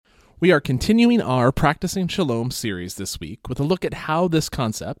We are continuing our Practicing Shalom series this week with a look at how this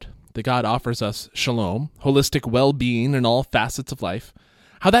concept, that God offers us shalom, holistic well-being in all facets of life,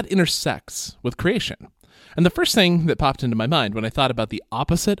 how that intersects with creation. And the first thing that popped into my mind when I thought about the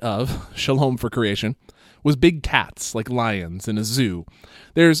opposite of shalom for creation was big cats like lions in a zoo.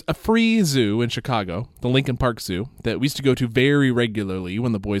 There's a free zoo in Chicago, the Lincoln Park Zoo, that we used to go to very regularly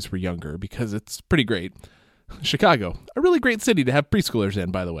when the boys were younger because it's pretty great. Chicago, a really great city to have preschoolers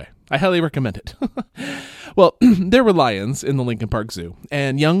in, by the way. I highly recommend it. Well, there were lions in the Lincoln Park Zoo,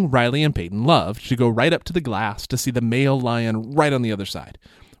 and young Riley and Peyton loved to go right up to the glass to see the male lion right on the other side.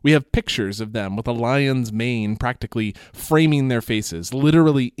 We have pictures of them with a lion's mane practically framing their faces,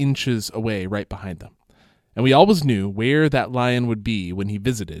 literally inches away right behind them. And we always knew where that lion would be when he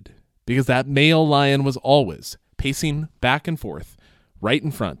visited, because that male lion was always pacing back and forth right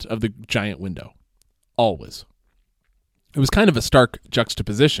in front of the giant window. Always. It was kind of a stark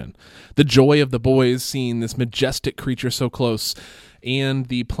juxtaposition. The joy of the boys seeing this majestic creature so close, and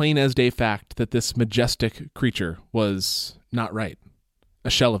the plain as day fact that this majestic creature was not right, a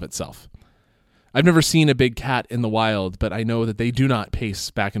shell of itself. I've never seen a big cat in the wild, but I know that they do not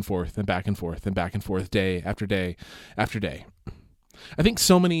pace back and forth and back and forth and back and forth day after day after day. I think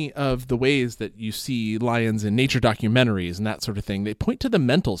so many of the ways that you see lions in nature documentaries and that sort of thing, they point to the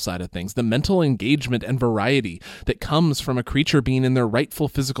mental side of things, the mental engagement and variety that comes from a creature being in their rightful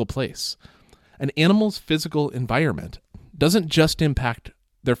physical place. An animal's physical environment doesn't just impact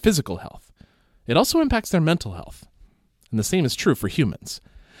their physical health. It also impacts their mental health. And the same is true for humans.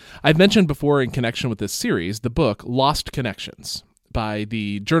 I've mentioned before in connection with this series the book Lost Connections by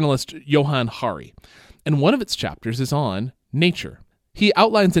the journalist Johann Hari, and one of its chapters is on nature. He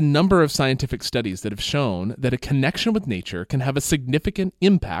outlines a number of scientific studies that have shown that a connection with nature can have a significant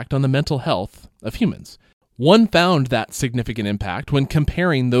impact on the mental health of humans. One found that significant impact when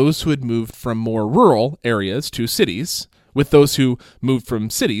comparing those who had moved from more rural areas to cities with those who moved from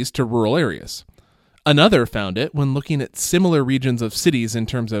cities to rural areas. Another found it when looking at similar regions of cities in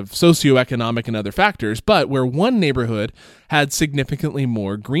terms of socioeconomic and other factors, but where one neighborhood had significantly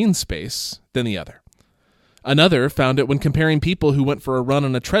more green space than the other. Another found it when comparing people who went for a run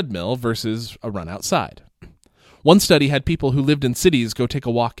on a treadmill versus a run outside. One study had people who lived in cities go take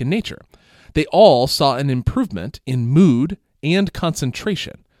a walk in nature. They all saw an improvement in mood and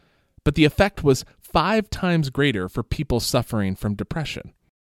concentration, but the effect was 5 times greater for people suffering from depression.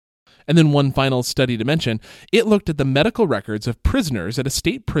 And then one final study to mention, it looked at the medical records of prisoners at a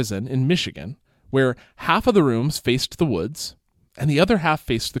state prison in Michigan, where half of the rooms faced the woods and the other half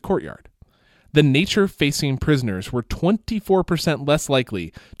faced the courtyard. The nature-facing prisoners were 24% less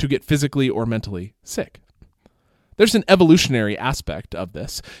likely to get physically or mentally sick. There's an evolutionary aspect of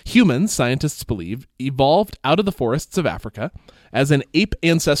this. Humans, scientists believe, evolved out of the forests of Africa as an ape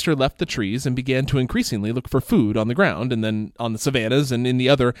ancestor left the trees and began to increasingly look for food on the ground and then on the savannas and in the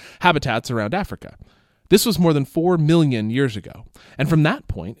other habitats around Africa. This was more than 4 million years ago. And from that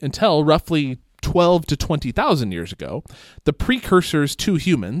point until roughly 12 to 20,000 years ago, the precursors to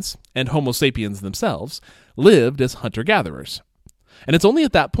humans, and Homo sapiens themselves, lived as hunter-gatherers. And it's only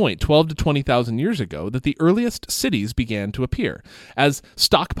at that point, 12 to 20,000 years ago, that the earliest cities began to appear, as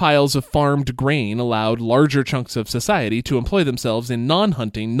stockpiles of farmed grain allowed larger chunks of society to employ themselves in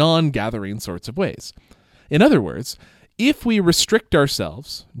non-hunting, non-gathering sorts of ways. In other words, if we restrict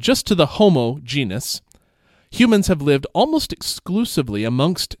ourselves just to the Homo genus, humans have lived almost exclusively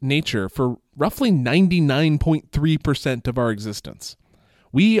amongst nature for roughly 99.3% of our existence.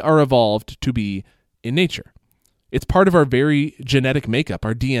 We are evolved to be in nature. It's part of our very genetic makeup,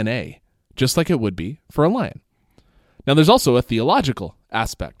 our DNA, just like it would be for a lion. Now, there's also a theological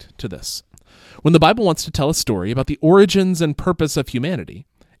aspect to this. When the Bible wants to tell a story about the origins and purpose of humanity,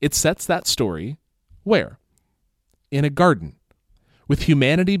 it sets that story where? In a garden, with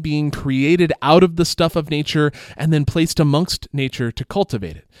humanity being created out of the stuff of nature and then placed amongst nature to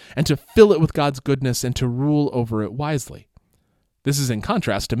cultivate it and to fill it with God's goodness and to rule over it wisely. This is in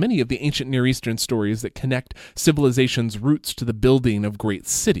contrast to many of the ancient Near Eastern stories that connect civilization's roots to the building of great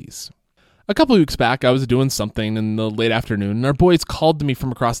cities. A couple of weeks back, I was doing something in the late afternoon, and our boys called to me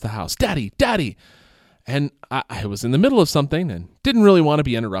from across the house, "Daddy, Daddy!" And I was in the middle of something and didn't really want to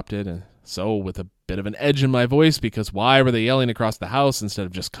be interrupted, and so with a bit of an edge in my voice, because why were they yelling across the house instead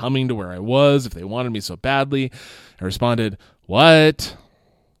of just coming to where I was if they wanted me so badly, I responded, "What?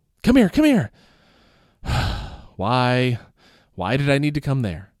 Come here, come here." Why? Why did I need to come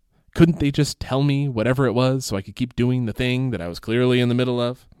there? Couldn't they just tell me whatever it was so I could keep doing the thing that I was clearly in the middle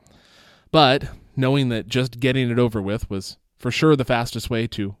of? But knowing that just getting it over with was for sure the fastest way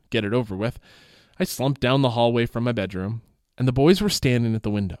to get it over with, I slumped down the hallway from my bedroom, and the boys were standing at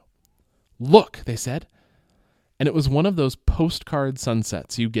the window. Look, they said. And it was one of those postcard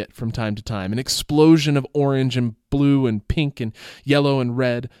sunsets you get from time to time, an explosion of orange and blue and pink and yellow and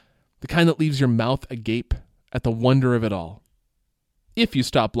red, the kind that leaves your mouth agape at the wonder of it all. If you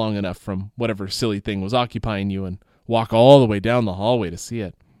stop long enough from whatever silly thing was occupying you and walk all the way down the hallway to see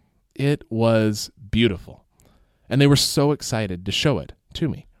it. It was beautiful. And they were so excited to show it to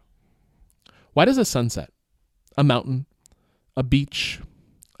me. Why does a sunset, a mountain, a beach,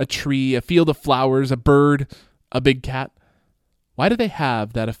 a tree, a field of flowers, a bird, a big cat, why do they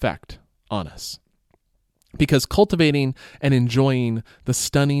have that effect on us? Because cultivating and enjoying the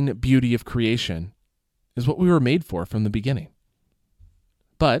stunning beauty of creation is what we were made for from the beginning.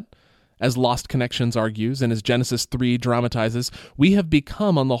 But, as Lost Connections argues and as Genesis 3 dramatizes, we have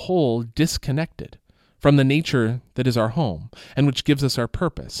become on the whole disconnected from the nature that is our home and which gives us our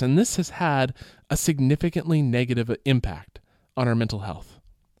purpose. And this has had a significantly negative impact on our mental health,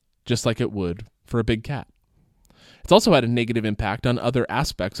 just like it would for a big cat. It's also had a negative impact on other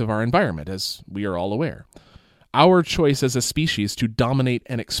aspects of our environment, as we are all aware. Our choice as a species to dominate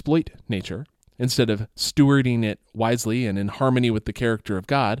and exploit nature, instead of stewarding it wisely and in harmony with the character of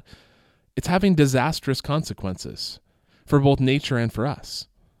God, it's having disastrous consequences for both nature and for us.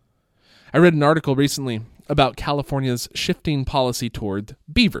 I read an article recently about California's shifting policy toward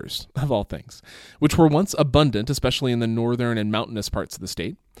beavers, of all things, which were once abundant, especially in the northern and mountainous parts of the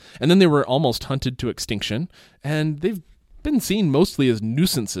state. And then they were almost hunted to extinction, and they've been seen mostly as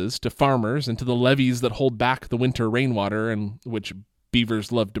nuisances to farmers and to the levees that hold back the winter rainwater and which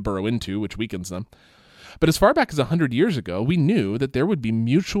beavers love to burrow into, which weakens them. But as far back as 100 years ago, we knew that there would be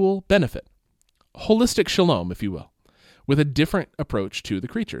mutual benefit, holistic shalom, if you will, with a different approach to the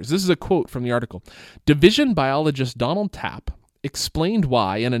creatures. This is a quote from the article. Division biologist Donald Tapp explained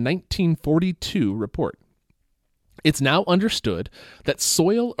why in a 1942 report. It's now understood that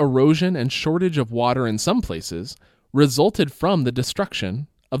soil erosion and shortage of water in some places resulted from the destruction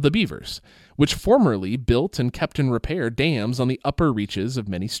of the beavers, which formerly built and kept in repair dams on the upper reaches of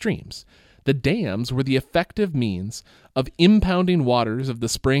many streams. The dams were the effective means of impounding waters of the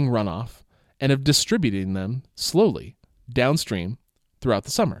spring runoff and of distributing them slowly downstream throughout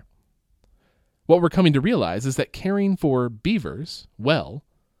the summer. What we're coming to realize is that caring for beavers well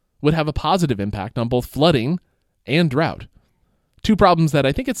would have a positive impact on both flooding and drought, two problems that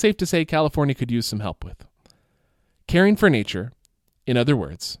I think it's safe to say California could use some help with. Caring for nature, in other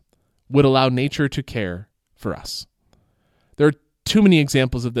words, would allow nature to care for us. There are too many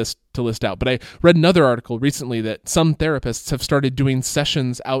examples of this to list out, but I read another article recently that some therapists have started doing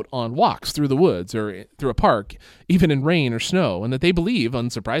sessions out on walks through the woods or through a park, even in rain or snow, and that they believe,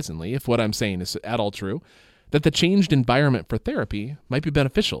 unsurprisingly, if what I'm saying is at all true, that the changed environment for therapy might be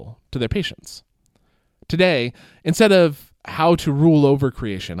beneficial to their patients. Today, instead of how to rule over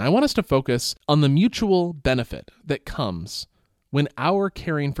creation, I want us to focus on the mutual benefit that comes when our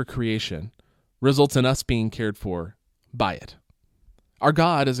caring for creation results in us being cared for by it. Our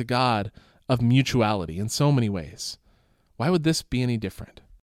God is a God of mutuality in so many ways. Why would this be any different?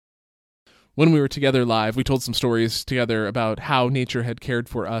 When we were together live, we told some stories together about how nature had cared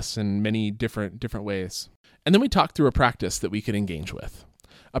for us in many different ways. And then we talked through a practice that we could engage with.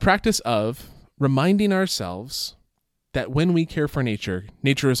 A practice of reminding ourselves that when we care for nature,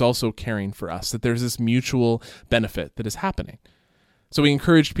 nature is also caring for us, that there's this mutual benefit that is happening. So we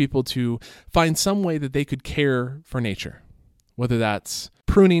encouraged people to find some way that they could care for nature, whether that's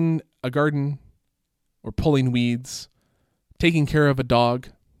pruning a garden or pulling weeds, taking care of a dog,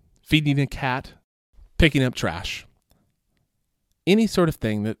 feeding a cat, picking up trash. Any sort of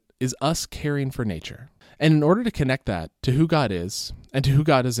thing that is us caring for nature. And in order to connect that to who God is and to who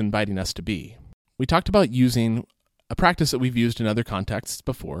God is inviting us to be, we talked about using a practice that we've used in other contexts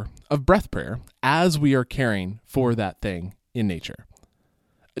before of breath prayer as we are caring for that thing in nature.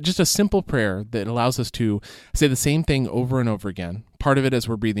 Just a simple prayer that allows us to say the same thing over and over again, part of it as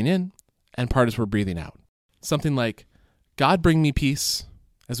we're breathing in and part as we're breathing out. Something like, God bring me peace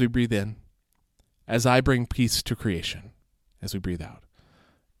as we breathe in, as I bring peace to creation as we breathe out.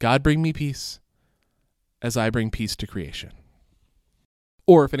 God bring me peace as I bring peace to creation.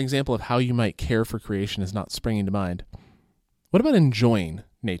 Or if an example of how you might care for creation is not springing to mind, what about enjoying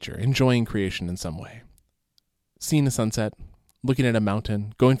nature, enjoying creation in some way? Seeing a sunset, looking at a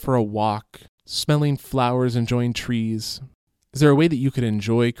mountain, going for a walk, smelling flowers, enjoying trees. Is there a way that you could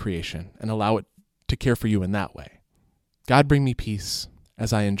enjoy creation and allow it to care for you in that way? God bring me peace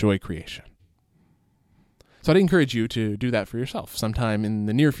as I enjoy creation. So I'd encourage you to do that for yourself sometime in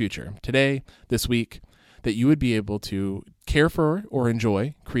the near future, today, this week, that you would be able to care for or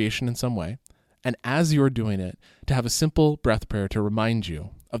enjoy creation in some way. And as you're doing it, to have a simple breath prayer to remind you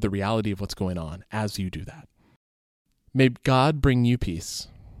of the reality of what's going on as you do that. May God bring you peace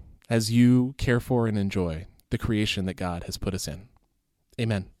as you care for and enjoy the creation that God has put us in.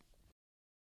 Amen.